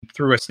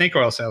through a snake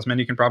oil salesman,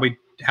 you can probably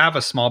have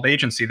a small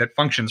agency that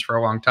functions for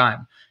a long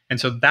time. And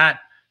so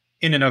that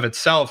in and of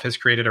itself has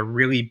created a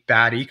really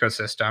bad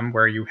ecosystem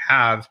where you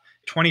have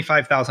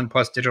 25,000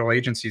 plus digital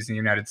agencies in the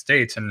United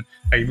States. And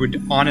I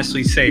would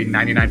honestly say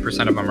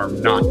 99% of them are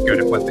not good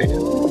at what they do.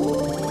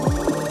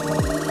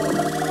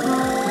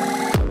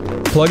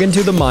 Plug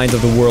into the minds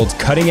of the world's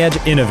cutting-edge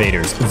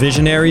innovators,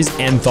 visionaries,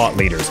 and thought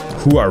leaders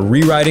who are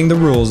rewriting the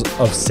rules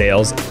of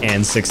sales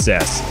and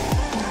success.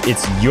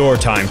 It's your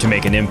time to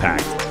make an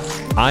impact.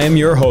 I am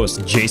your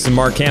host, Jason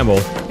Mark Campbell,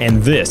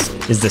 and this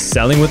is the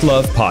Selling with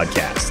Love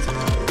podcast.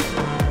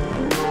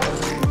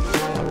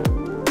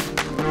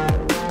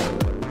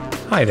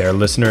 Hi there,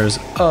 listeners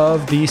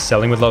of the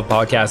Selling with Love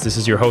podcast. This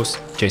is your host,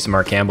 Jason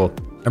Mark Campbell.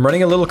 I'm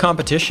running a little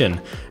competition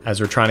as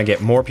we're trying to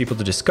get more people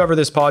to discover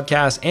this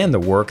podcast and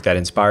the work that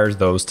inspires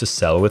those to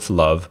sell with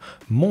love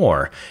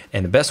more.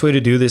 And the best way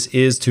to do this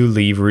is to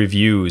leave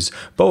reviews,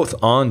 both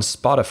on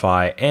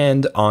Spotify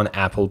and on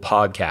Apple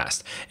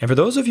Podcast. And for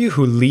those of you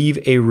who leave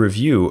a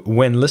review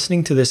when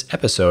listening to this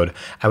episode,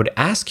 I would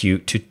ask you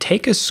to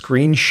take a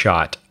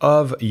screenshot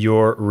of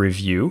your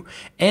review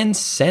and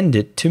send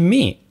it to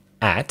me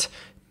at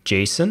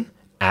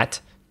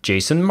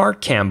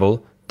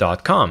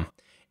jason@jasonmarkcampbell.com.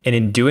 And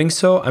in doing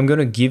so, I'm going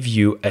to give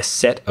you a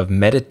set of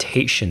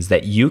meditations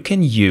that you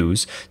can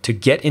use to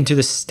get into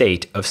the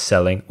state of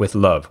selling with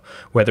love.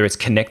 Whether it's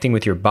connecting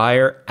with your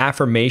buyer,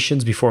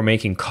 affirmations before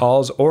making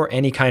calls, or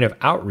any kind of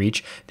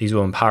outreach, these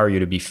will empower you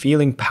to be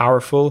feeling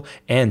powerful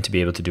and to be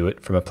able to do it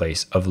from a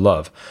place of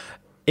love.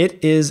 It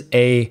is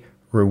a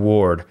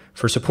reward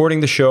for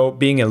supporting the show,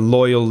 being a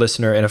loyal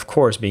listener, and of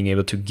course, being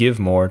able to give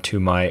more to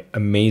my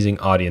amazing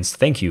audience.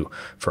 Thank you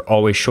for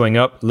always showing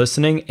up,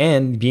 listening,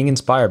 and being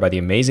inspired by the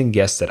amazing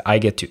guests that I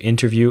get to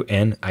interview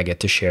and I get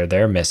to share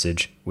their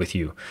message with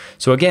you.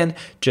 So again,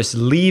 just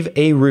leave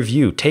a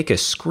review. Take a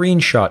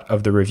screenshot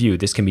of the review.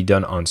 This can be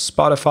done on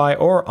Spotify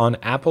or on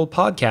Apple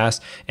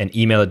Podcasts and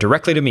email it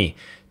directly to me,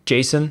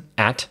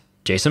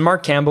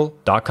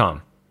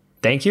 jason@jasonmarkcampbell.com.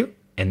 Thank you.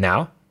 And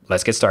now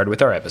let's get started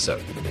with our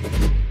episode.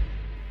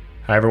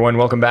 Hi, everyone.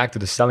 Welcome back to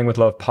the Selling with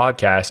Love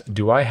podcast.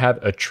 Do I have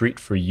a treat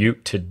for you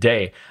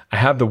today? I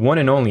have the one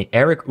and only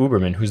Eric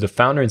Uberman, who's the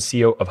founder and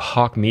CEO of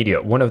Hawk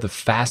Media, one of the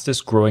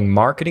fastest growing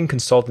marketing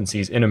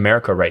consultancies in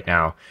America right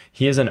now.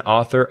 He is an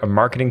author, a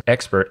marketing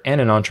expert,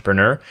 and an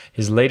entrepreneur.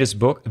 His latest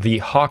book, The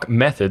Hawk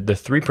Method, The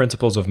 3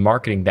 Principles of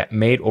Marketing That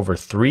Made Over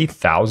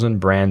 3,000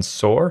 Brands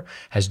Soar,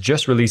 has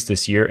just released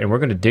this year, and we're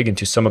going to dig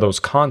into some of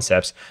those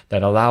concepts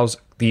that allows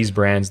these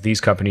brands,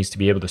 these companies to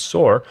be able to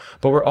soar.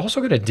 But we're also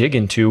going to dig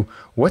into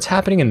what's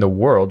happening in the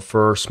world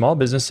for small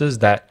businesses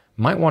that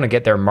might want to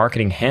get their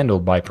marketing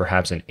handled by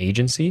perhaps an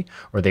agency,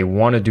 or they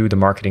want to do the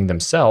marketing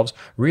themselves,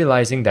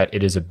 realizing that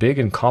it is a big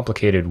and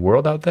complicated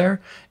world out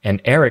there.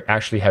 And Eric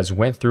actually has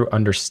went through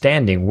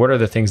understanding what are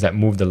the things that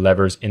move the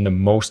levers in the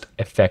most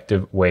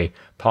effective way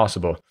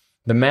possible.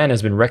 The man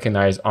has been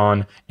recognized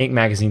on Inc.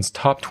 Magazine's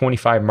top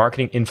 25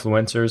 marketing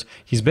influencers.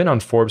 He's been on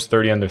Forbes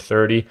 30 Under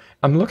 30.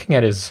 I'm looking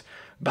at his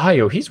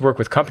bio. He's worked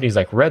with companies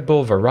like Red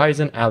Bull,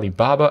 Verizon,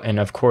 Alibaba, and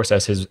of course,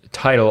 as his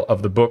title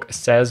of the book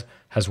says,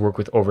 has worked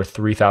with over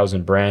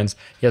 3,000 brands.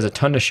 He has a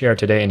ton to share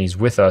today, and he's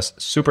with us.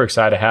 Super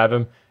excited to have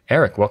him.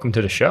 Eric, welcome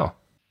to the show.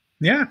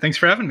 Yeah, thanks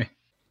for having me.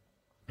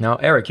 Now,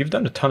 Eric, you've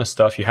done a ton of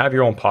stuff. You have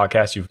your own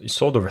podcast. You've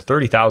sold over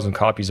 30,000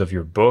 copies of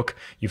your book.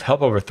 You've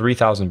helped over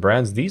 3,000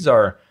 brands. These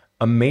are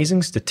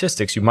amazing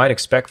statistics you might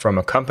expect from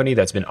a company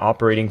that's been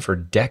operating for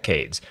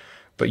decades.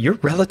 But you're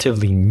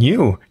relatively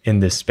new in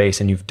this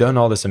space and you've done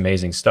all this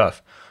amazing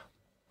stuff.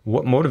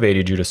 What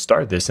motivated you to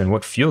start this and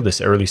what fueled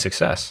this early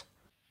success?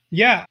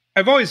 Yeah,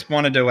 I've always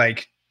wanted to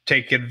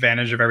take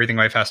advantage of everything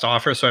life has to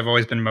offer. So I've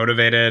always been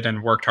motivated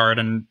and worked hard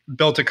and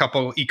built a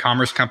couple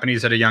e-commerce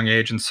companies at a young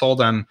age and sold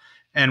them.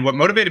 And what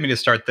motivated me to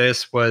start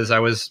this was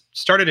I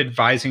started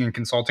advising and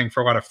consulting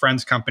for a lot of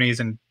friends' companies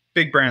and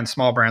big brands,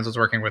 small brands. I was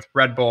working with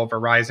Red Bull,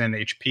 Verizon,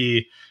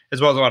 HP,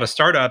 as well as a lot of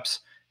startups,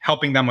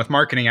 helping them with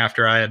marketing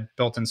after I had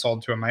built and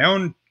sold two of my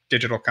own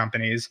digital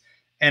companies.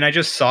 And I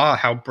just saw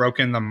how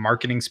broken the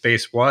marketing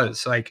space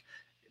was.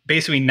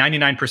 Basically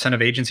 99%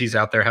 of agencies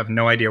out there have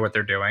no idea what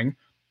they're doing.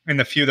 And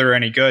the few that are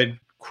any good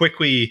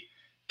quickly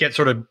get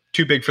sort of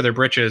too big for their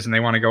britches and they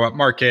want to go up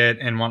market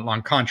and want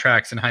long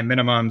contracts and high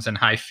minimums and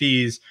high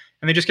fees.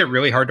 And they just get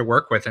really hard to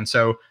work with. And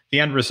so the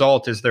end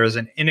result is there's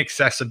an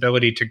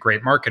inaccessibility to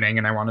great marketing.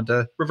 And I wanted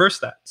to reverse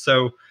that.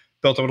 So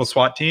built a little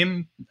SWAT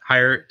team,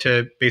 hired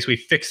to basically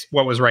fix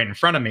what was right in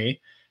front of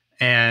me,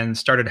 and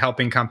started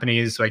helping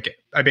companies.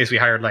 I basically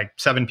hired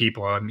 7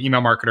 people, an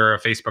email marketer, a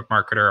Facebook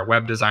marketer, a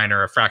web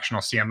designer, a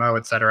fractional CMO,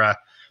 et cetera,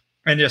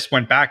 and just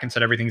went back and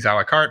said, everything's a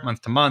la carte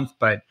month to month,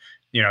 but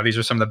these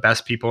are some of the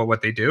best people at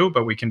what they do,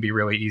 but we can be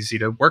really easy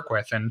to work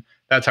with. And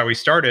that's how we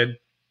started.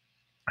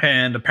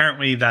 And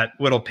apparently that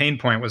little pain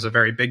point was a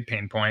very big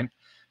pain point.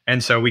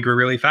 And so we grew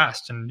really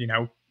fast. And,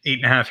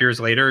 8.5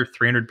 years later,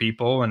 300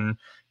 people and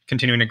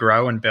continuing to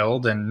grow and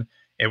build. And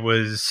it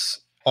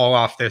was all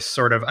off this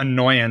sort of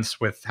annoyance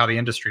with how the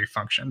industry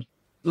functioned.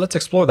 Let's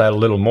explore that a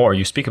little more.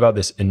 You speak about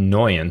this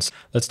annoyance.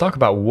 Let's talk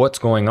about what's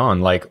going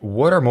on. Like,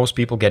 what are most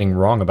people getting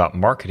wrong about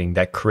marketing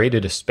that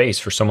created a space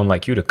for someone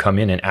like you to come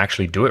in and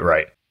actually do it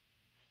right?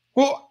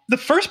 Well, the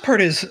first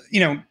part is,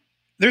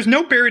 there's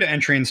no barrier to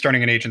entry in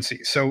starting an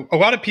agency. So a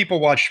lot of people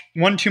watch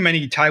one too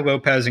many Ty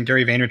Lopez and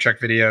Gary Vaynerchuk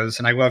videos,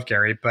 and I love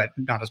Gary, but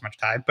not as much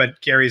Ty. But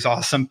Gary's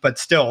awesome. But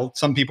still,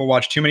 some people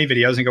watch too many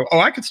videos and go, "Oh,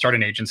 I could start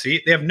an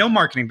agency." They have no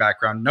marketing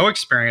background, no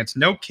experience,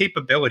 no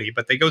capability,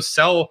 but they go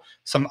sell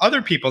some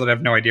other people that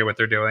have no idea what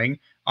they're doing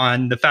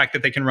on the fact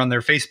that they can run their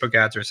Facebook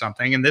ads or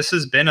something. And this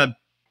has been a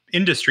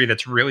industry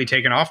that's really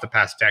taken off the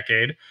past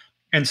decade.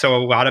 And so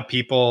a lot of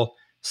people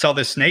sell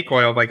this snake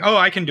oil like, "Oh,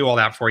 I can do all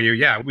that for you.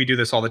 Yeah, we do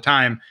this all the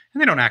time." And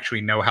they don't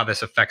actually know how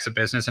this affects a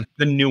business and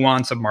the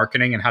nuance of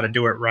marketing and how to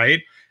do it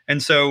right.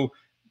 And so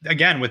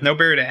again, with no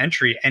barrier to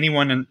entry,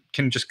 anyone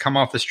can just come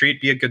off the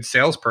street, be a good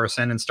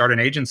salesperson and start an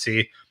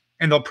agency,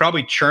 and they'll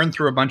probably churn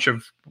through a bunch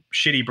of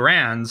shitty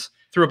brands,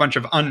 through a bunch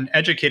of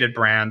uneducated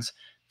brands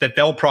that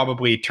they'll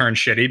probably turn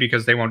shitty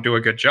because they won't do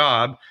a good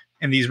job,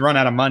 and these run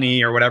out of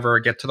money or whatever, or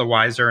get to the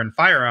wiser and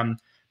fire them.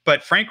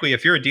 But frankly,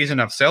 if you're a decent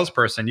enough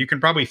salesperson, you can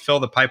probably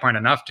fill the pipeline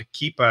enough to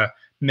keep a $1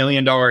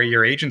 million a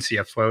year agency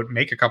afloat,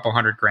 make a couple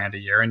 $100,000 a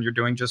year, and you're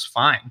doing just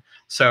fine.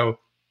 So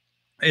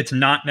it's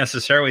not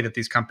necessarily that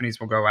these companies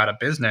will go out of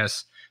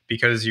business,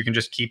 because you can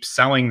just keep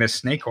selling this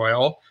snake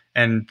oil.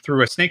 And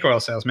through a snake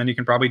oil salesman, you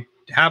can probably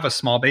have a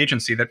small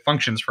agency that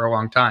functions for a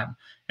long time.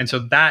 And so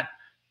that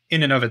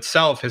in and of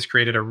itself has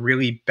created a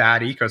really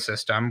bad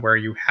ecosystem where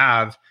you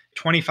have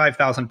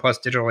 25,000 plus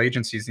digital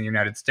agencies in the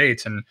United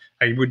States. And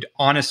I would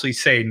honestly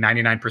say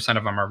 99%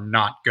 of them are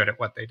not good at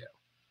what they do.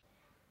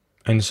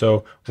 And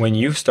so when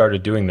you've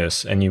started doing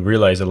this and you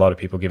realize a lot of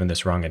people giving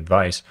this wrong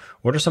advice,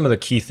 what are some of the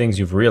key things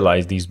you've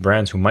realized these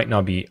brands who might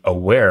not be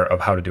aware of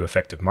how to do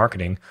effective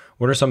marketing,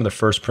 what are some of the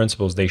first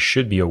principles they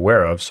should be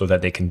aware of so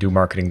that they can do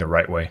marketing the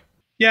right way?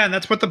 Yeah, and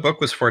that's what the book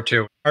was for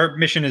too. Our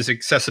mission is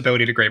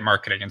accessibility to great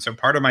marketing. And so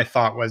part of my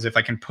thought was, if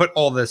I can put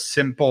all this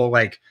simple,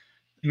 like,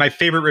 my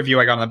favorite review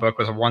I got on the book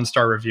was a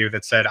 1-star review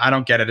that said, "I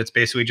don't get it. It's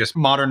basically just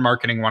modern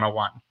marketing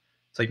 101."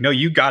 It's like, no,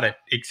 you got it.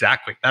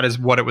 Exactly. That is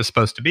what it was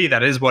supposed to be.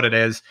 That is what it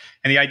is.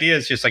 And the idea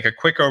is just like a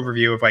quick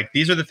overview of like,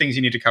 these are the things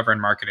you need to cover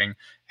in marketing.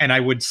 And I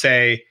would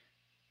say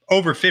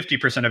over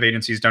 50% of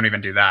agencies don't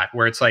even do that,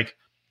 where it's like,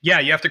 yeah,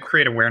 you have to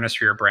create awareness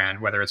for your brand,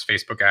 whether it's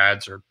Facebook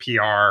ads or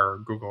PR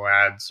or Google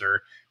ads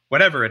or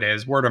whatever it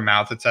is, word of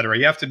mouth, et cetera.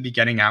 You have to be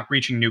getting out,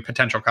 reaching new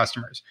potential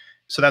customers.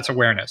 So that's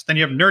awareness. Then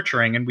you have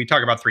nurturing, and we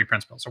talk about 3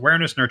 principles: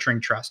 awareness, nurturing,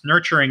 trust.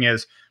 Nurturing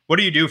is, what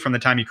do you do from the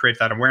time you create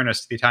that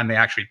awareness to the time they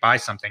actually buy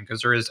something?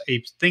 Because there is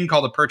a thing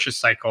called a purchase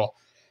cycle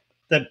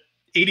that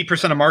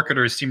 80% of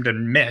marketers seem to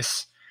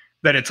miss,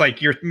 that it's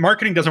like your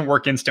marketing doesn't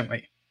work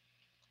instantly.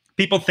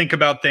 People think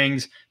about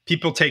things,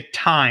 people take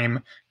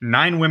time.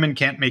 9 women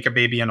can't make a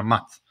baby in a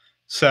month.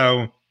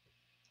 So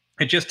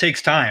it just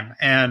takes time.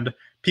 And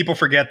people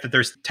forget that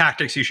there's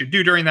tactics you should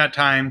do during that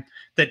time,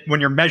 that when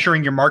you're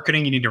measuring your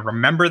marketing, you need to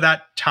remember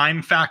that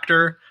time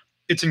factor.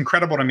 It's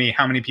incredible to me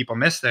how many people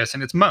miss this,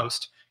 and it's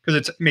most,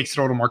 because it makes it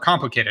a little more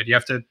complicated. You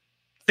have to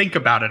think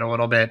about it a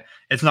little bit.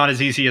 It's not as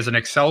easy as an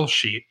Excel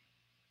sheet.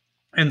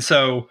 And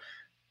so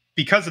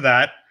because of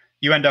that,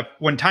 you end up,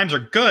 when times are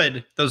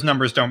good, those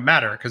numbers don't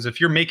matter, because if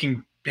you're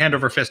making hand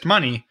over fist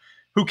money,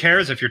 who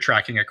cares if you're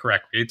tracking it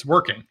correctly? It's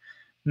working.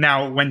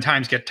 Now, when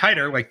times get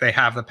tighter, like they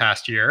have the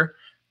past year,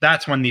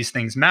 that's when these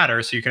things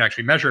matter, so you can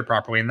actually measure it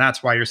properly. And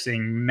that's why you're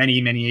seeing many,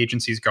 many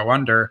agencies go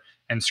under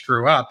and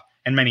screw up,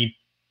 and many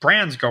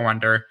brands go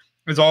under.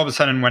 Is all of a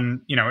sudden,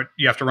 when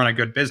you have to run a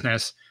good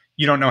business,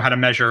 you don't know how to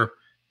measure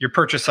your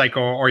purchase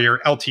cycle or your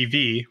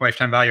LTV,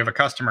 lifetime value of a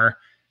customer,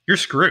 you're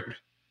screwed.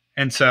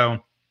 And so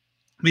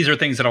these are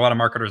things that a lot of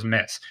marketers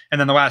miss. And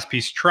then the last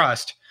piece,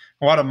 trust.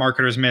 A lot of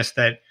marketers miss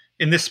that.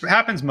 And this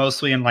happens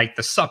mostly in like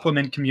the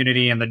supplement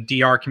community and the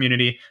DR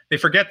community. They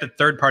forget that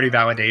third-party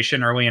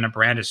validation early in a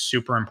brand is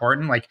super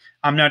important. Like,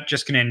 I'm not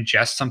just going to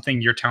ingest something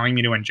you're telling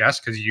me to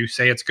ingest because you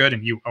say it's good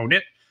and you own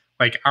it.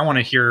 Like, I want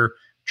to hear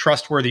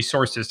trustworthy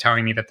sources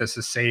telling me that this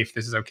is safe,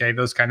 this is okay,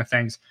 those kind of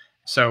things.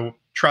 So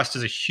trust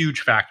is a huge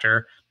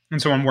factor.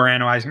 And so when we're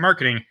analyzing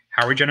marketing,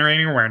 how are we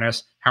generating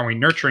awareness? How are we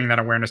nurturing that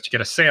awareness to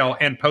get a sale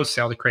and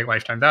post-sale to create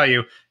lifetime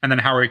value? And then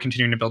how are we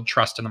continuing to build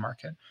trust in the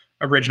market?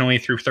 Originally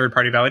through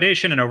third-party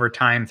validation, and over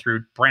time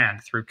through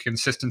brand, through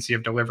consistency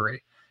of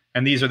delivery.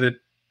 And these are the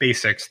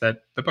basics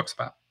that the book's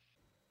about.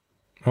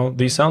 Well,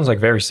 these sounds like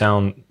very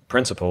sound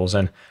principles.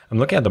 And I'm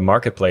looking at the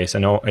marketplace,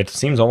 and it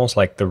seems almost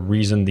like the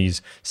reason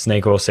these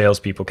snake oil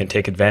salespeople can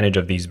take advantage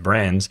of these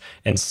brands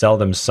and sell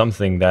them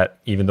something that,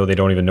 even though they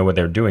don't even know what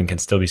they're doing, can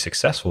still be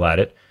successful at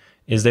it,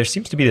 is there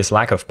seems to be this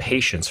lack of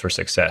patience for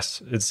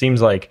success. It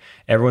seems like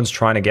everyone's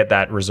trying to get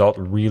that result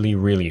really,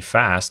 really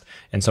fast,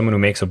 and someone who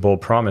makes a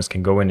bold promise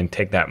can go in and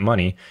take that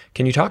money.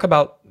 Can you talk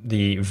about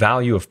the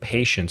value of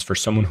patience for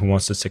someone who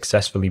wants to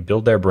successfully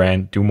build their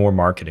brand, do more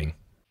marketing?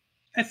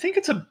 I think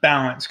it's a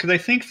balance, because I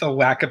think the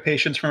lack of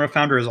patience from a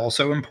founder is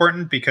also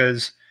important,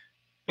 because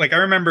like I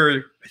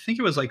remember, I think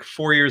it was like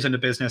 4 years into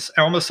business,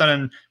 all of a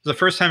sudden, it was the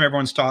first time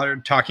everyone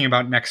started talking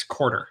about next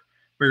quarter.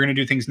 we're going to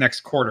do things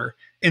next quarter.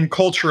 And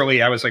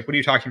culturally, I was like, what are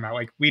you talking about?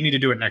 Like, we need to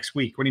do it next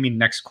week. What do you mean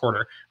next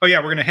quarter? Oh yeah,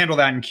 we're going to handle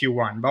that in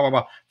Q1, blah, blah,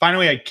 blah.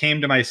 Finally, I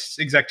came to my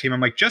exec team.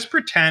 I'm like, just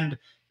pretend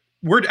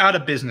we're out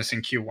of business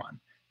in Q1.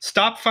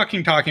 Stop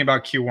fucking talking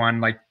about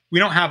Q1. Like, we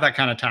don't have that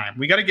kind of time.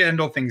 We got to get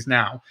into things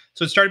now.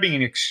 So it started being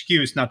an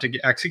excuse not to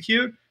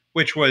execute,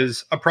 which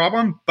was a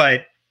problem.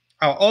 But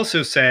I'll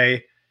also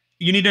say,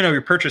 you need to know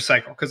your purchase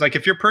cycle. Because like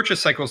if your purchase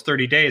cycle is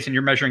 30 days and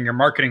you're measuring your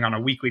marketing on a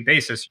weekly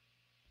basis,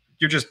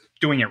 you're just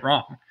doing it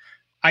wrong.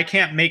 I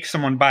can't make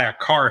someone buy a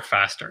car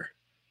faster,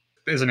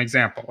 as an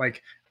example.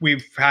 Like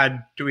we've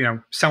had,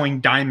 selling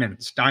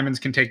diamonds. Diamonds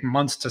can take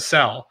months to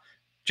sell.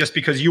 Just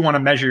because you want to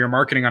measure your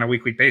marketing on a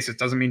weekly basis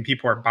doesn't mean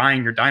people are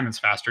buying your diamonds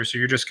faster. So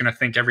you're just going to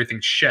think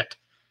everything's shit.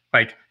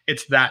 Like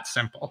it's that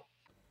simple.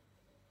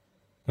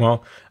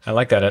 Well, I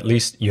like that. At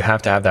least you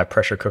have to have that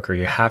pressure cooker.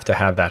 You have to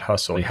have that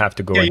hustle. You have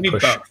to go and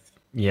push. Both.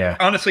 Yeah.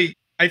 Honestly,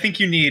 I think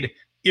you need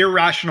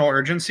irrational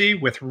urgency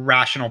with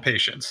rational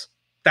patience.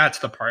 That's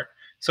the part.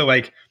 So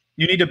like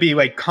you need to be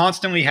like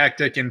constantly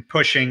hectic and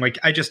pushing. Like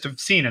I just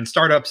have seen in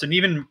startups and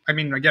even,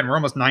 again, we're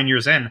almost 9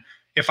 years in.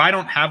 If I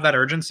don't have that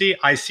urgency,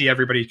 I see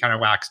everybody kind of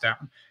wax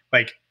down.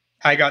 Like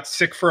I got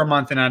sick for a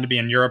month and I had to be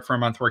in Europe for a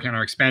month working on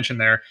our expansion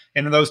there.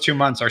 And in those 2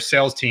 months, our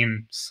sales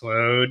team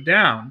slowed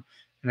down.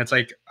 And it's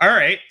like, all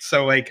right.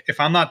 So like, if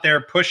I'm not there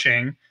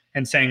pushing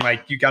and saying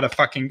like, you got to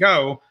fucking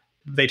go,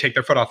 they take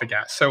their foot off the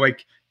gas. So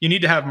like, you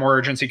need to have more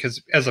urgency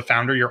because as a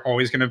founder, you're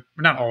always going to,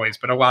 not always,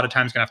 but a lot of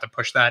times going to have to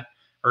push that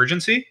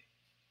urgency.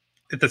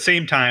 At the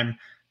same time,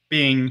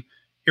 being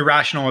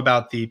irrational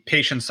about the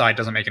patient side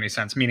doesn't make any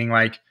sense. Meaning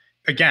like,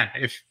 again,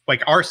 if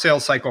like our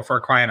sales cycle for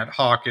a client at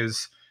Hawk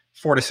is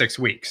 4 to 6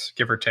 weeks,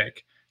 give or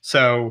take.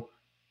 So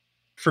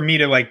for me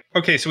to like,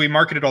 okay, so we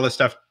marketed all this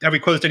stuff. Have we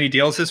closed any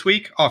deals this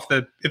week off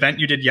the event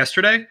you did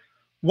yesterday?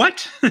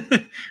 What?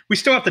 We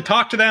still have to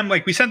talk to them.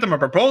 Like we sent them a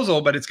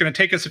proposal, but it's going to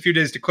take us a few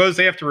days to close.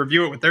 They have to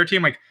review it with their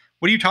team. Like,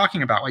 what are you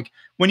talking about? Like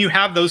when you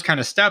have those kind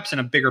of steps in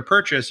a bigger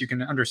purchase, you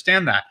can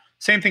understand that.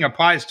 Same thing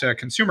applies to a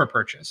consumer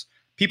purchase.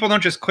 People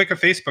don't just click a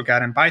Facebook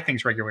ad and buy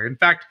things regularly. In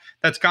fact,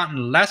 that's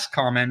gotten less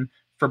common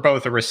for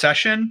both a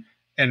recession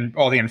and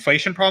all the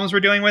inflation problems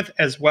we're dealing with,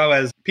 as well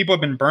as people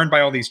have been burned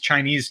by all these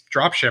Chinese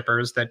drop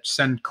shippers that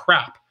send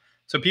crap.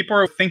 So people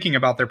are thinking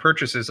about their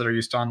purchases that are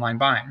used to online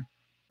buying.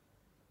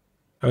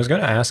 I was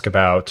going to ask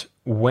about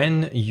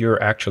when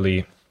you're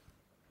actually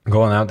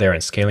going out there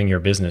and scaling your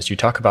business, you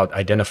talk about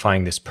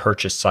identifying this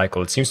purchase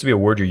cycle. It seems to be a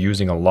word you're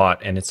using a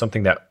lot, and it's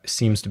something that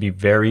seems to be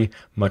very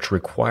much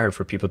required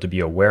for people to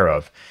be aware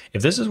of.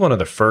 If this is one of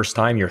the first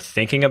time you're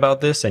thinking about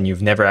this and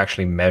you've never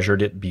actually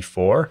measured it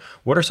before,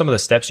 what are some of the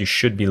steps you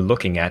should be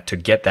looking at to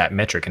get that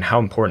metric, and how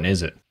important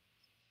is it?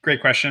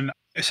 Great question.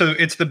 So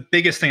it's the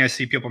biggest thing I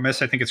see people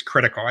miss. I think it's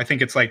critical. I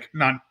think it's like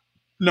not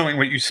knowing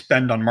what you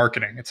spend on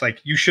marketing. It's like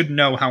you should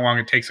know how long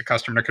it takes a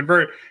customer to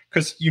convert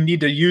because you need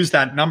to use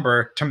that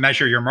number to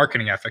measure your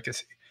marketing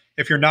efficacy.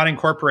 If you're not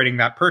incorporating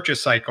that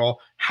purchase cycle,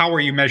 how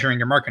are you measuring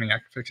your marketing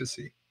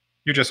efficacy?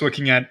 You're just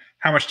looking at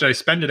how much did I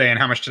spend today and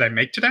how much did I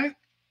make today?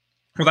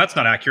 Well, that's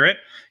not accurate.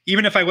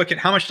 Even if I look at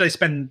how much did I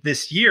spend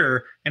this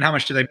year and how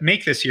much did I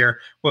make this year,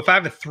 well, if I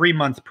have a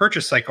 3-month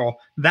purchase cycle,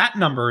 that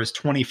number is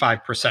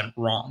 25%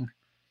 wrong.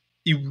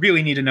 You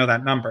really need to know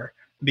that number,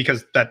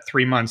 because that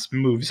 3 months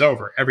moves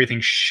over.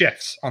 Everything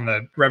shifts on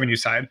the revenue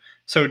side.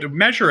 So to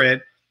measure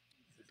it,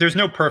 there's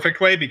no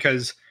perfect way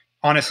because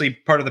honestly,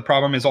 part of the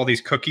problem is all these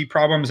cookie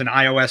problems and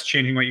iOS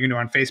changing what you can do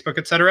on Facebook,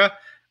 et cetera.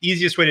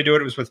 Easiest way to do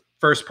it was with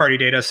first party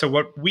data. So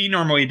what we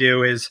normally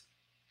do is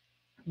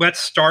let's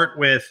start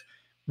with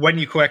when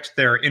you collect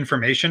their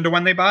information to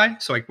when they buy.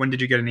 So like when did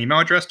you get an email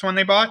address to when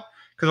they bought?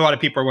 Because a lot of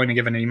people are willing to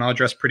give an email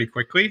address pretty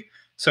quickly.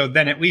 So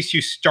then at least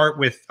you start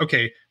with,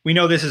 okay, we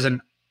know this is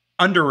an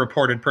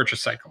underreported purchase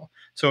cycle.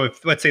 So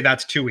if let's say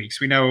that's 2 weeks,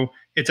 we know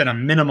it's at a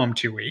minimum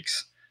 2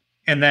 weeks.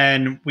 And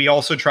then we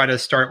also try to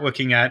start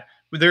looking at,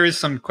 there is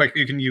some quick,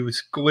 you can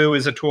use Glue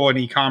as a tool in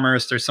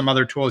e-commerce. There's some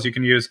other tools you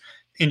can use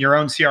in your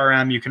own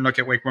CRM. You can look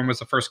at like when was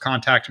the first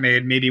contact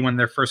made, maybe when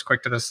their first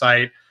click to the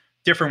site,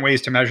 different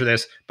ways to measure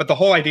this. But the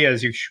whole idea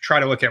is you try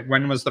to look at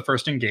when was the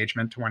first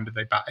engagement to when did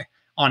they buy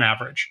on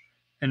average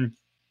and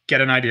get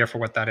an idea for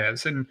what that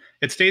is. And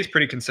it stays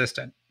pretty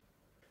consistent.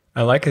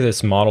 I like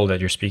this model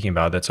that you're speaking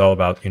about. That's all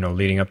about,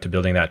 leading up to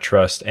building that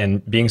trust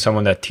and being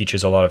someone that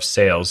teaches a lot of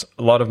sales.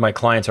 A lot of my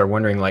clients are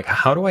wondering like,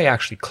 how do I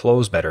actually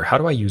close better? How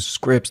do I use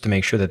scripts to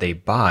make sure that they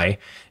buy?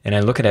 And I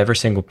look at every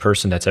single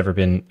person that's ever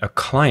been a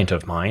client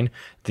of mine.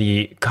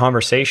 The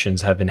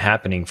conversations have been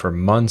happening for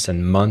months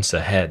and months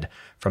ahead,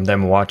 from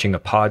them watching a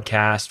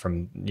podcast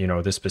from,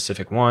 this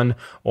specific one,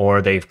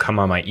 or they've come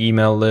on my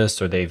email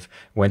list, or they've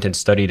went and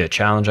studied a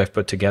challenge I've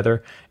put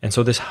together. And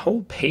so this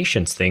whole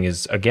patience thing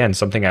is, again,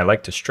 something I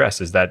like to stress,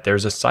 is that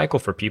there's a cycle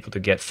for people to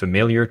get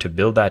familiar, to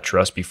build that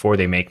trust before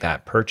they make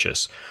that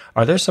purchase.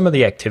 Are there some of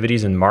the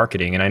activities in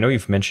marketing, and I know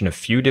you've mentioned a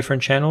few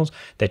different channels,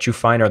 that you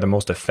find are the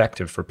most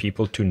effective for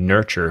people to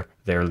nurture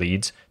their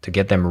leads, to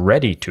get them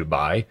ready to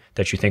buy,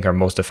 that you think are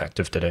most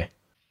effective today?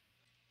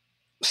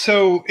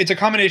 So it's a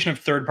combination of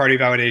third-party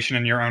validation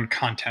and your own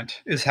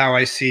content is how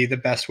I see the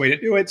best way to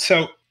do it.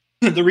 So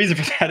the reason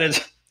for that is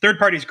third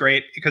party is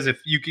great because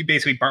if you can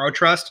basically borrow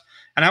trust,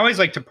 and I always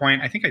like to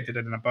point, I think I did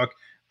it in a book,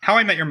 How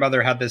I Met Your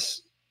Mother had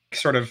this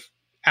sort of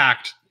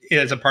act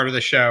as a part of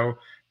the show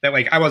that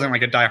like I wasn't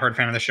like a diehard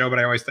fan of the show, but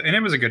I always and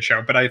it was a good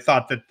show, but I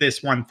thought that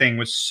this one thing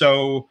was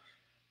so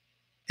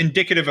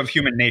indicative of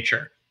human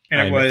nature. And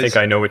I think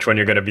I know which one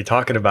you're going to be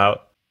talking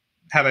about.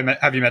 Have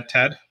you met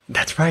Ted?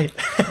 That's right.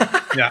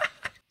 Yeah.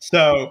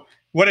 So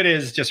what it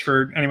is, just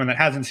for anyone that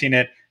hasn't seen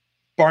it,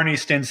 Barney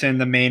Stinson,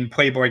 the main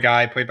Playboy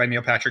guy, played by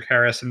Neil Patrick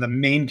Harris, and the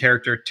main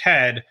character,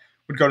 Ted,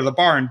 would go to the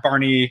bar, and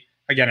Barney,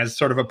 again, is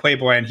sort of a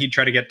Playboy, and he'd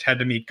try to get Ted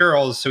to meet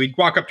girls. So he'd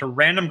walk up to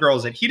random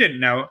girls that he didn't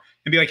know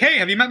and be like, hey,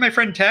 have you met my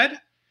friend Ted?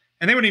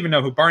 And they wouldn't even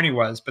know who Barney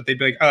was, but they'd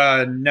be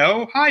like,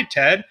 no, hi,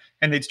 Ted.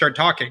 And they'd start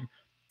talking.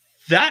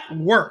 That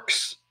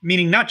works,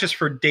 meaning not just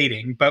for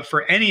dating, but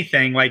for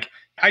anything. Like,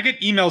 I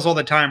get emails all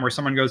the time where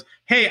someone goes,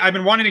 hey, I've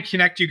been wanting to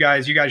connect you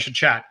guys. You guys should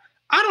chat.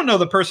 I don't know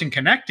the person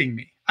connecting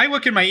me. I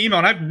look in my email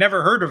and I've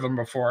never heard of them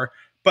before.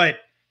 But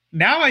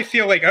now I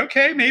feel like,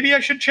 okay, maybe I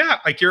should chat.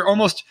 Like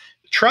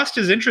trust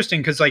is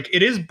interesting because like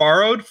it is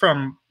borrowed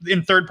from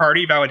in third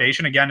party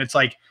validation. Again, it's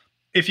like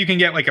if you can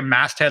get like a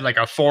masthead, like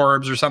a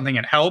Forbes or something,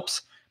 it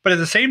helps. But at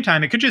the same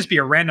time, it could just be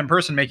a random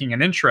person making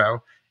an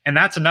intro. And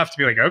that's enough to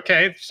be like,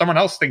 okay, someone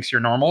else thinks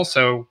you're normal.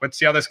 So let's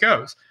see how this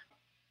goes.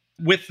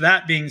 With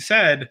that being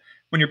said,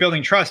 when you're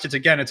building trust,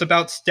 it's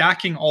about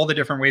stacking all the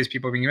different ways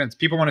people are being convinced.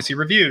 People want to see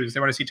reviews. They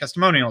want to see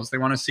testimonials. They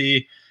want to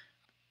see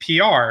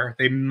PR.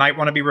 They might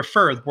want to be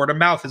referred. Word of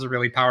mouth is a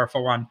really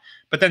powerful one.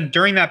 But then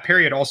during that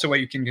period, also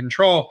what you can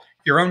control,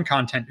 your own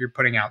content you're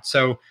putting out.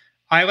 So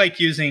I like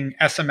using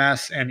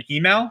SMS and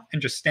email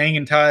and just staying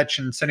in touch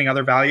and sending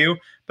other value,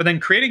 but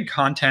then creating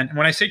content. And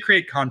when I say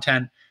create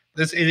content,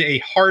 this is a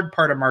hard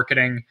part of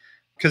marketing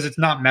because it's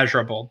not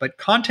measurable, but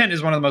content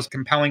is one of the most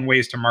compelling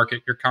ways to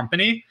market your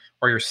company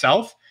or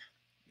yourself.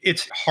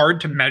 It's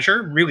hard to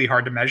measure, really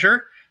hard to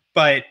measure.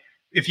 But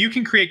if you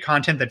can create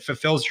content that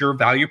fulfills your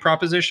value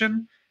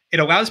proposition,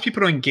 it allows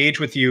people to engage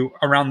with you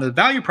around the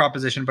value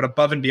proposition, but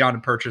above and beyond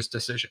a purchase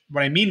decision.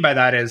 What I mean by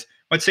that is,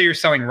 let's say you're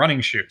selling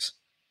running shoes.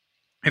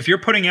 If you're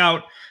putting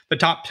out the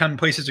top 10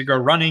 places to go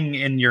running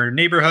in your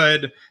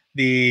neighborhood,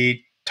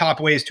 the top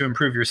ways to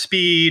improve your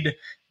speed,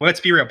 let's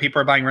be real,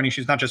 people are buying running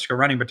shoes not just to go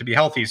running, but to be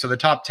healthy. So the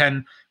top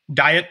 10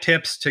 diet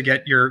tips to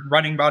get your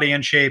running body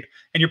in shape,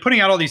 and you're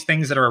putting out all these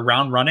things that are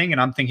around running, and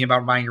I'm thinking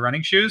about buying your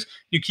running shoes,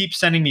 you keep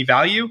sending me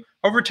value.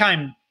 Over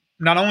time,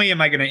 not only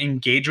am I going to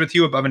engage with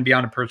you above and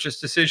beyond a purchase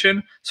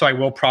decision, so I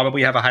will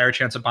probably have a higher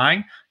chance of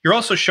buying, you're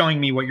also showing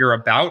me what you're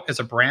about as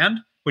a brand,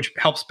 which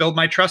helps build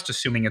my trust,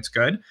 assuming it's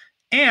good.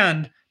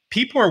 And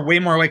people are way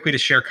more likely to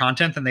share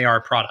content than they are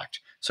a product.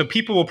 So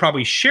people will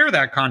probably share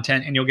that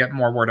content and you'll get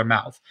more word of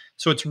mouth.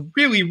 So it's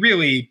really,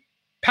 really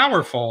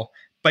powerful,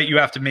 but you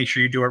have to make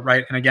sure you do it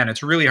right. And again,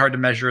 it's really hard to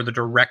measure the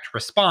direct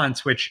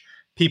response, which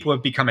people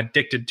have become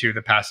addicted to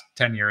the past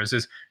 10 years,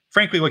 is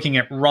frankly looking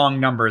at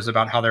wrong numbers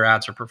about how their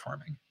ads are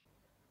performing.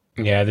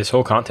 Yeah, this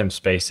whole content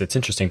space, it's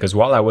interesting because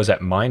while I was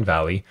at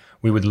Mindvalley,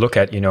 we would look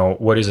at,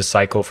 what is a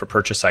cycle for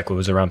purchase cycle? It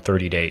was around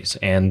 30 days.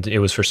 And it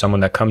was for someone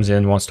that comes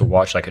in, wants to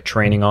watch like a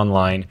training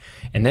online.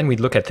 And then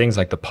we'd look at things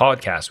like the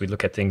podcast. We'd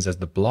look at things as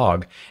the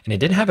blog. And it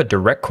didn't have a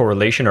direct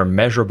correlation or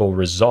measurable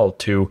result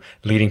to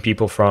leading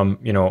people from,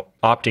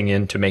 opting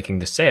in to making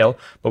the sale.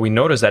 But we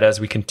noticed that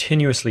as we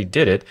continuously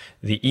did it,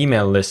 the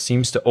email list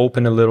seems to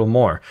open a little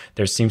more.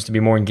 There seems to be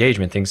more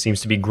engagement. Things seems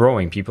to be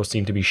growing. People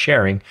seem to be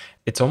sharing.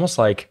 It's almost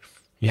like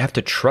you have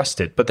to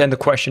trust it. But then the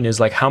question is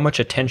like, how much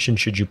attention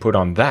should you put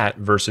on that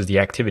versus the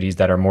activities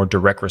that are more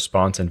direct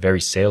response and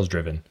very sales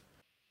driven?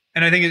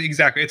 And I think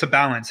exactly, it's a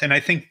balance. And I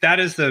think that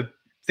is the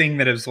thing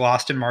that is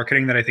lost in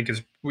marketing that I think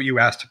is what you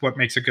asked, what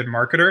makes a good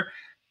marketer,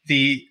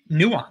 the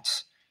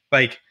nuance.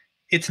 Like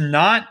it's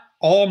not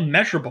all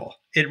measurable.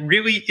 It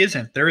really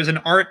isn't. There is an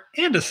art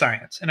and a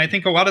science. And I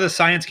think a lot of the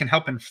science can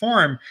help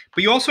inform,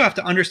 but you also have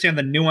to understand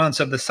the nuance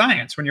of the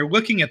science. When you're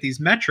looking at these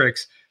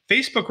metrics,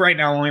 Facebook right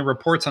now only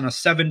reports on a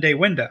 7-day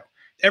window.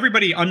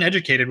 Everybody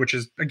uneducated, which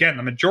is, again,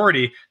 the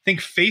majority, think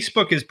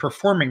Facebook is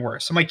performing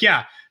worse. I'm like,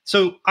 yeah.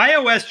 So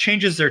iOS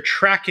changes their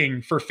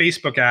tracking for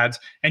Facebook ads,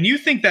 and you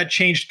think that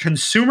changed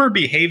consumer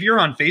behavior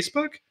on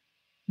Facebook?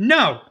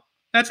 No,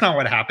 that's not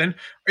what happened.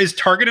 Is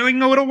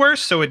targeting a little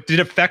worse? So it did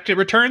affect the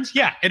returns?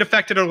 Yeah, it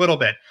affected it a little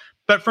bit.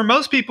 But for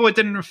most people, it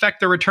didn't affect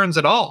the returns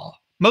at all.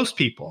 Most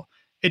people.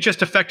 It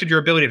just affected your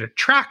ability to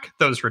track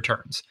those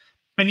returns.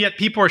 And yet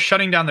people are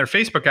shutting down their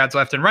Facebook ads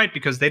left and right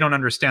because they don't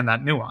understand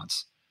that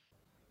nuance.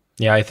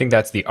 Yeah, I think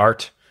that's the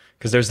art,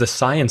 because there's the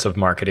science of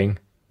marketing.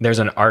 There's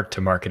an art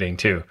to marketing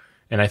too.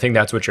 And I think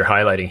that's what you're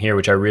highlighting here,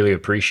 which I really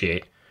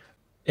appreciate.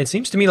 It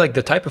seems to me like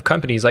the type of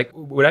companies, like,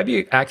 would I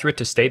be accurate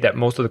to state that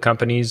most of the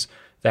companies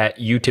that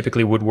you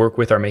typically would work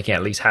with are making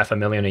at least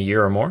 $500,000 a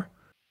year or more?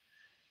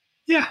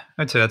 Yeah,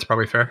 I'd say that's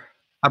probably fair.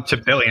 Up to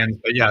billions,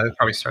 but yeah, it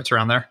probably starts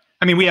around there.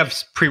 I mean, we have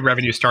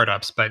pre-revenue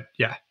startups, but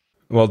yeah.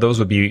 Well, those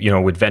would be,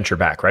 with venture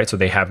back, right? So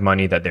they have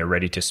money that they're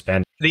ready to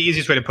spend. the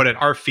easiest way to put it,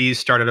 our fees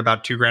start at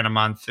about $2,000 a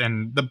month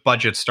and the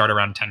budgets start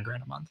around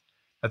 $10,000 a month.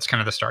 That's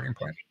kind of the starting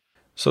point.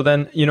 So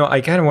then, I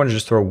kind of want to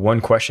just throw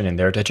one question in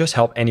there to just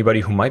help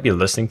anybody who might be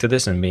listening to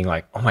this and being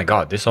like, oh my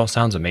God, this all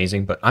sounds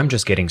amazing, but I'm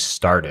just getting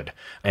started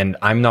and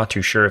I'm not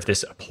too sure if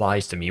this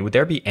applies to me. Would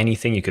there be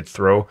anything you could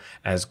throw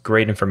as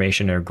great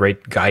information or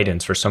great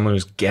guidance for someone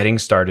who's getting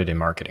started in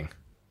marketing?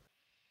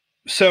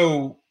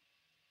 So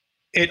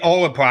it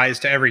all applies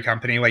to every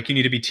company. Like you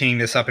need to be teeing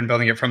this up and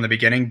building it from the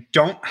beginning.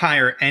 Don't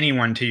hire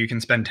anyone till you can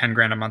spend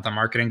 $10,000 a month on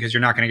marketing because you're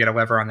not going to get a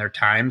lever on their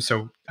time.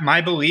 So my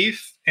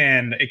belief,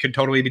 and it could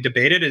totally be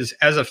debated, is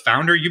as a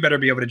founder, you better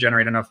be able to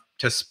generate enough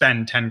to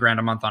spend $10,000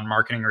 a month on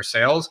marketing or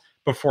sales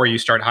before you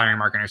start hiring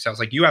marketing or sales.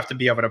 Like you have to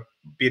be able to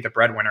be the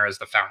breadwinner as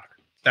the founder.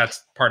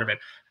 That's part of it.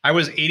 I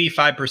was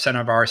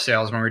 85% of our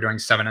sales when we were doing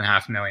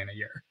 7.5 million a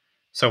year.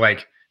 So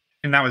like,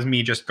 and that was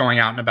me just going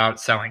out and about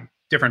selling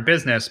different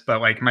business. But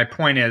like my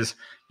point is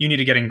you need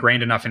to get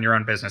ingrained enough in your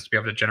own business to be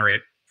able to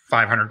generate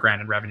 500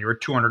 grand in revenue or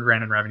 200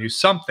 grand in revenue,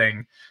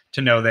 something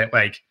to know that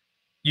like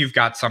you've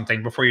got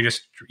something before you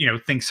just,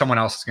 think someone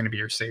else is going to be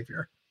your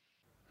savior.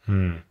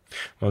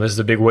 Well, this is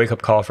a big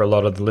wake-up call for a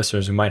lot of the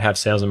listeners who might have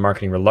sales and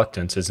marketing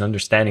reluctance, is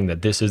understanding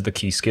that this is the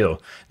key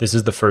skill. This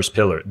is the first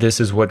pillar. This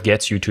is what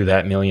gets you to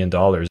that $1 million.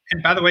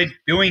 And by the way,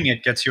 doing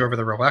it gets you over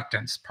the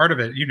reluctance. Part of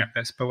it, you know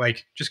this, but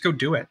like just go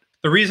do it.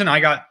 The reason I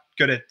got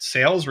good at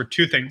sales were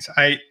two things.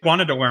 I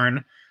wanted to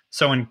learn.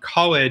 So in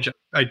college,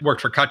 I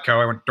worked for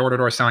Cutco. I went door to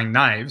door selling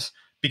knives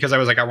because I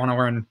was like, I want to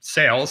learn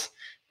sales.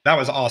 That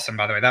was awesome,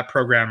 by the way. That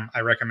program I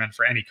recommend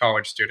for any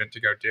college student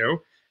to go do.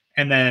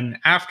 And then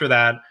after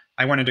that,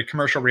 I went into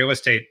commercial real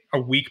estate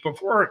a week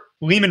before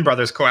Lehman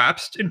Brothers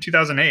collapsed in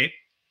 2008.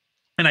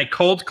 And I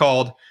cold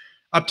called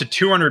up to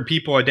 200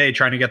 people a day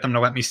trying to get them to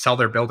let me sell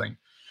their building.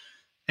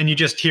 And you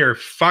just hear,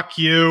 fuck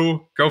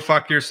you, go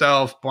fuck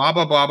yourself, blah,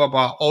 blah, blah, blah,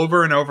 blah,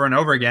 over and over and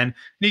over again. And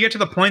you get to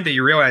the point that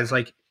you realize,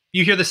 like,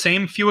 you hear the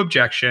same few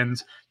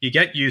objections, you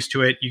get used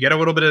to it, you get a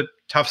little bit of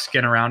tough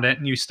skin around it,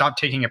 and you stop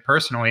taking it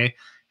personally.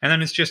 And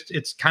then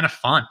it's kind of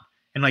fun.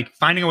 And like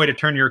finding a way to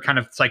turn your kind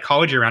of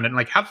psychology around it and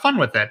like have fun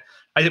with it.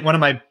 I think one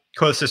of my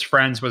closest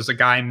friends was the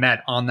guy I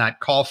met on that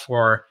call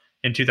floor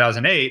in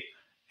 2008.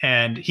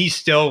 And he's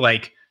still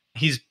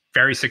he's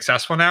very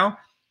successful now.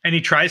 And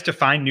he tries to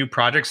find new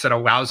projects that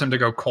allows him to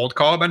go cold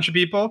call a bunch of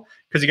people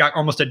because he got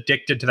almost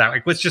addicted to that.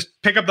 Like, let's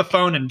just pick up the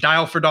phone and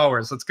dial for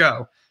dollars. Let's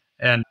go.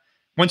 And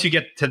once you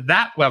get to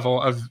that level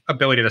of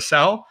ability to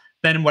sell,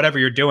 then whatever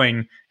you're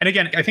doing. And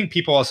again, I think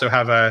people also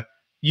have a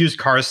used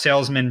car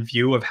salesman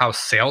view of how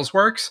sales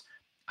works.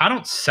 I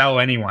don't sell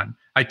anyone.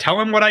 I tell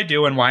them what I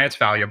do and why it's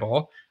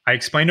valuable. I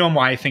explain to them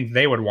why I think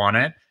they would want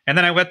it. And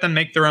then I let them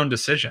make their own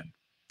decision.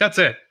 That's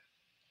it.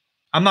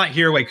 I'm not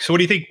here like, so what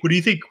do you think? What do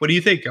you think? What do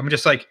you think? I'm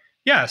just like,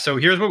 yeah, so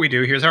here's what we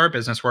do. Here's how our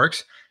business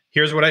works.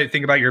 Here's what I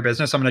think about your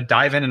business. I'm going to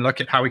dive in and look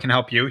at how we can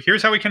help you.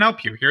 Here's how we can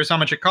help you. Here's how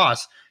much it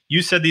costs.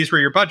 You said these were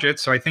your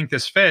budgets, so I think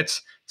this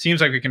fits.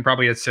 Seems like we can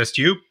probably assist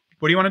you.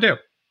 What do you want to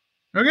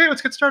do? Okay,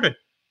 let's get started.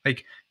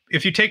 Like,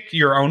 if you take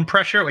your own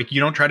pressure, like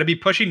you don't try to be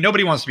pushy,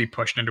 nobody wants to be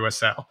pushed into a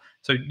sale.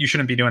 So you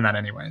shouldn't be doing that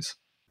anyways.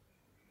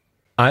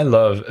 I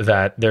love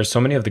that there's so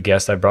many of the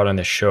guests I brought on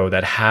this show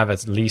that have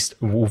at least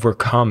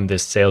overcome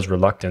this sales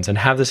reluctance and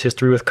have this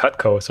history with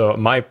Cutco. So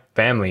my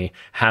family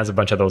has a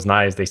bunch of those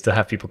knives. They still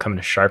have people coming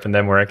to sharpen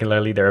them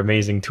regularly. They're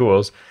amazing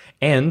tools.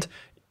 And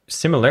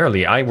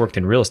similarly, I worked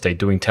in real estate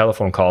doing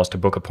telephone calls to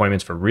book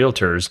appointments for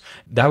realtors.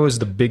 That was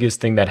the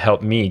biggest thing that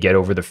helped me get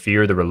over the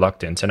fear, the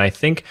reluctance. And I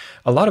think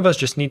a lot of us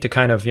just need to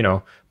kind of,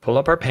 pull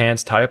up our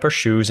pants, tie up our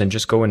shoes, and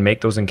just go and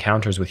make those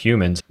encounters with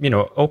humans.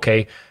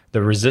 Okay,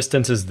 the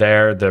resistance is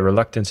there, the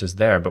reluctance is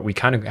there, but we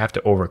kind of have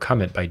to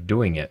overcome it by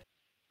doing it.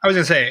 I was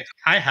going to say,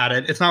 I had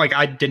it. It's not like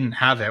I didn't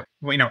have it.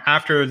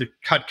 After the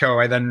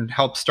Cutco, I then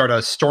helped start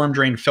a storm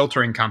drain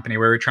filtering company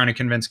where we were trying to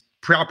convince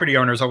property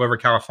owners all over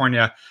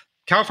California.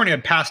 California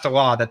had passed a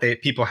law that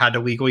people had to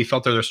legally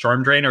filter their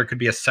storm drain, or it could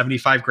be a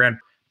 75 grand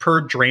per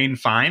drain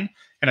fine.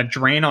 And a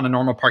drain on a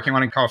normal parking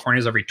lot in California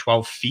is every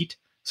 12 feet.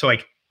 So a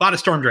lot of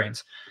storm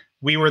drains.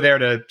 We were there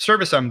to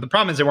service them. The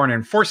problem is they weren't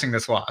enforcing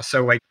this law.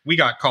 So we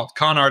got called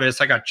con artists.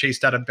 I got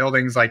chased out of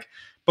buildings.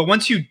 But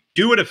once you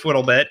do it a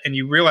little bit and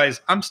you realize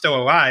I'm still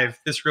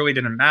alive, this really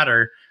didn't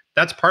matter.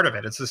 That's part of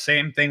it. It's the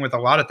same thing with a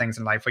lot of things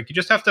in life. You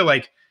just have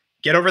to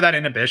get over that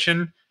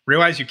inhibition,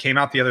 realize you came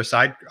out the other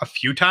side a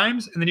few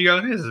times, and then you go,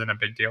 this isn't a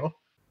big deal.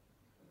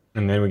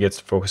 And then we get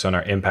to focus on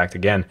our impact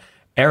again.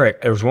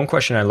 Eric, there's one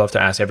question I love to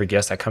ask every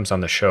guest that comes on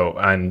the show.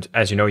 And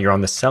as you know, you're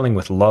on the Selling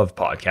with Love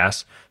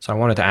podcast. So I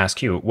wanted to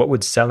ask you, what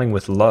would selling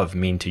with love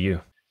mean to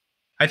you?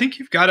 I think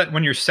you've got to,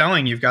 when you're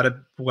selling, you've got to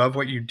love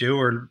what you do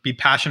or be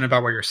passionate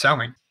about what you're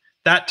selling.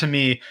 That to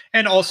me,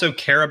 and also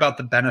care about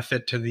the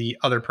benefit to the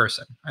other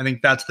person. I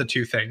think that's the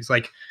two things.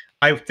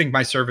 I think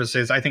my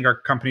services, I think our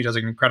company does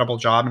an incredible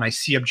job, and I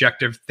see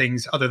objective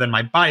things other than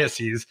my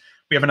biases.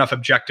 We have enough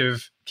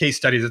objective case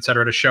studies, et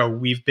cetera, to show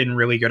we've been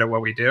really good at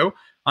what we do.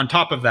 On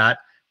top of that,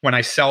 when I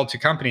sell to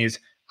companies,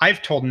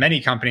 I've told many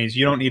companies,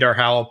 you don't need our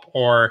help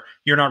or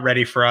you're not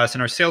ready for us.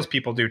 And our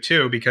salespeople do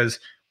too, because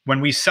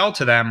when we sell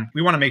to them,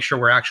 we want to make sure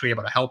we're actually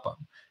able to help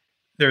them.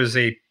 There's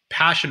a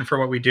passion for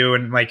what we do.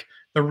 And like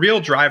the real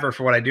driver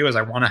for what I do is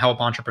I want to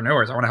help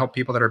entrepreneurs. I want to help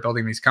people that are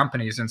building these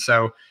companies. And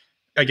so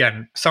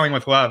again, selling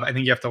with love, I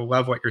think you have to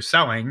love what you're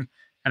selling.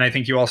 And I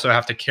think you also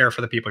have to care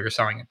for the people you're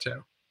selling it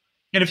to.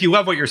 And if you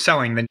love what you're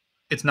selling, then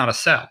it's not a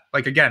sell.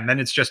 Like, again, then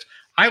it's just,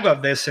 I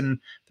love this. And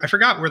I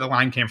forgot where the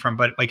line came from,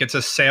 but like it's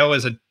a sale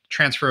is a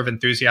transfer of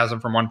enthusiasm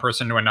from one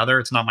person to another.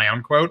 It's not my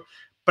own quote,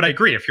 but I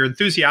agree. If you're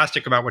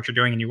enthusiastic about what you're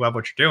doing and you love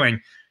what you're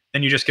doing,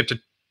 then you just get to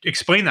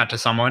explain that to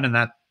someone and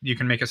that you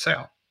can make a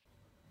sale.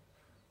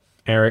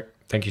 Eric,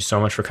 thank you so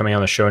much for coming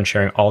on the show and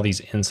sharing all these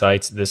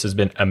insights. This has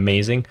been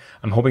amazing.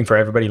 I'm hoping for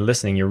everybody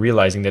listening, you're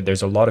realizing that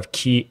there's a lot of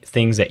key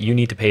things that you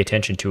need to pay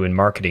attention to in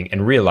marketing,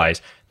 and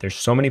realize there's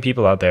so many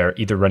people out there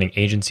either running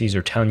agencies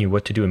or telling you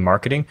what to do in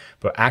marketing,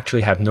 but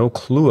actually have no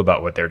clue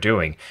about what they're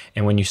doing.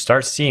 And when you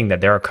start seeing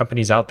that there are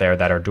companies out there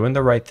that are doing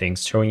the right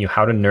things, showing you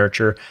how to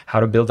nurture,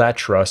 how to build that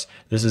trust,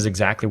 this is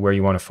exactly where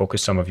you want to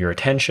focus some of your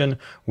attention.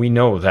 We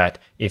know that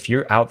if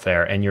you're out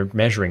there and you're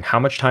measuring how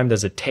much time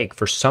does it take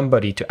for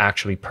somebody to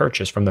actually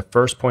purchase from the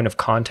first point of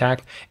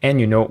contact, and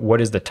you know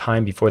what is the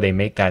time before they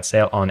make that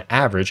sale on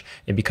average,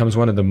 it becomes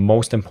one of the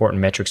most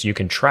important metrics you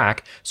can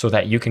track, so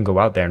that you can go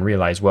out there and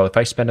realize, well, if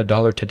I spend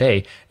 $1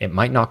 today, it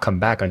might not come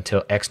back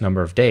until X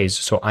number of days.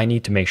 So I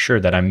need to make sure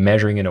that I'm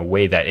measuring in a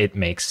way that it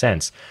makes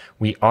sense.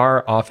 We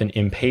are often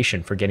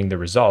impatient for getting the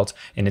results,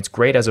 and it's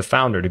great as a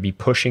founder to be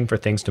pushing for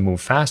things to move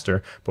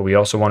faster, but we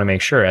also want to make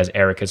sure, as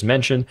Eric has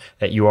mentioned,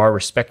 that you are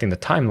respecting the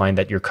timeline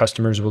that your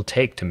customers will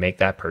take to make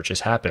that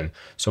purchase happen.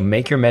 So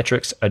make your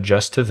metrics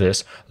adjust to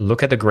this.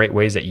 Look at the great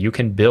ways that you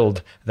can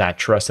build that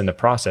trust in the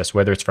process,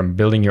 whether it's from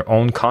building your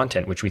own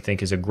content, which we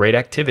think is a great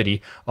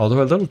activity,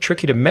 although a little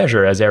tricky to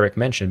measure, as Eric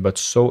mentioned, but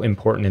so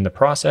important in the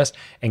process,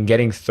 and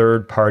getting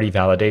third-party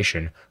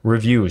validation,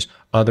 reviews,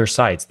 other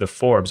sites, the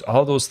Forbes,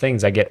 all those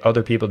things that get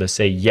other people to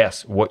say,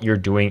 yes, what you're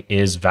doing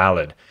is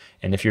valid.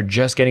 And if you're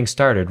just getting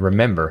started,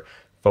 remember,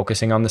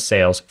 focusing on the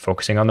sales,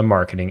 focusing on the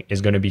marketing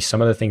is going to be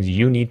some of the things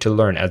you need to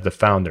learn as the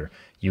founder.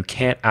 You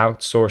can't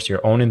outsource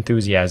your own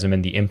enthusiasm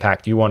and the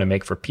impact you want to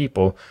make for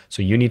people,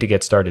 so you need to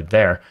get started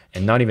there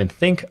and not even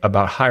think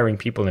about hiring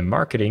people in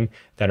marketing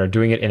that are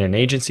doing it in an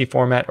agency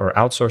format or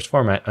outsourced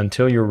format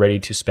until you're ready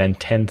to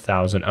spend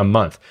 $10,000 a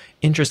month.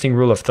 Interesting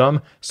rule of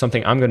thumb,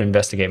 something I'm going to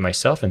investigate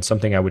myself and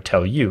something I would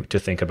tell you to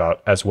think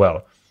about as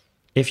well.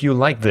 If you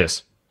like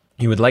this,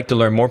 you would like to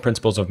learn more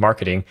principles of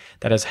marketing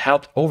that has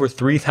helped over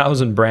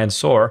 3,000 brands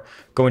soar,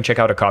 go and check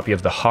out a copy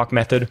of The Hawk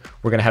Method.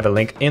 We're going to have a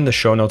link in the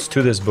show notes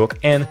to this book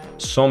and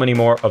so many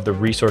more of the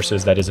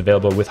resources that is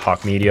available with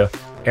Hawk Media.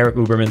 Eric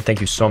Uberman, thank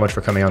you so much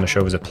for coming on the show.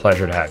 It was a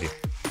pleasure to have you.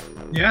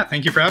 Yeah,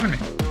 thank you for having me.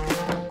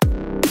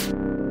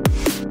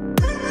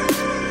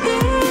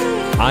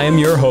 I am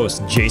your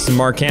host, Jason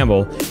Mark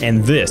Campbell,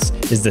 and this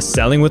is the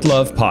Selling with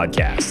Love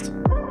podcast.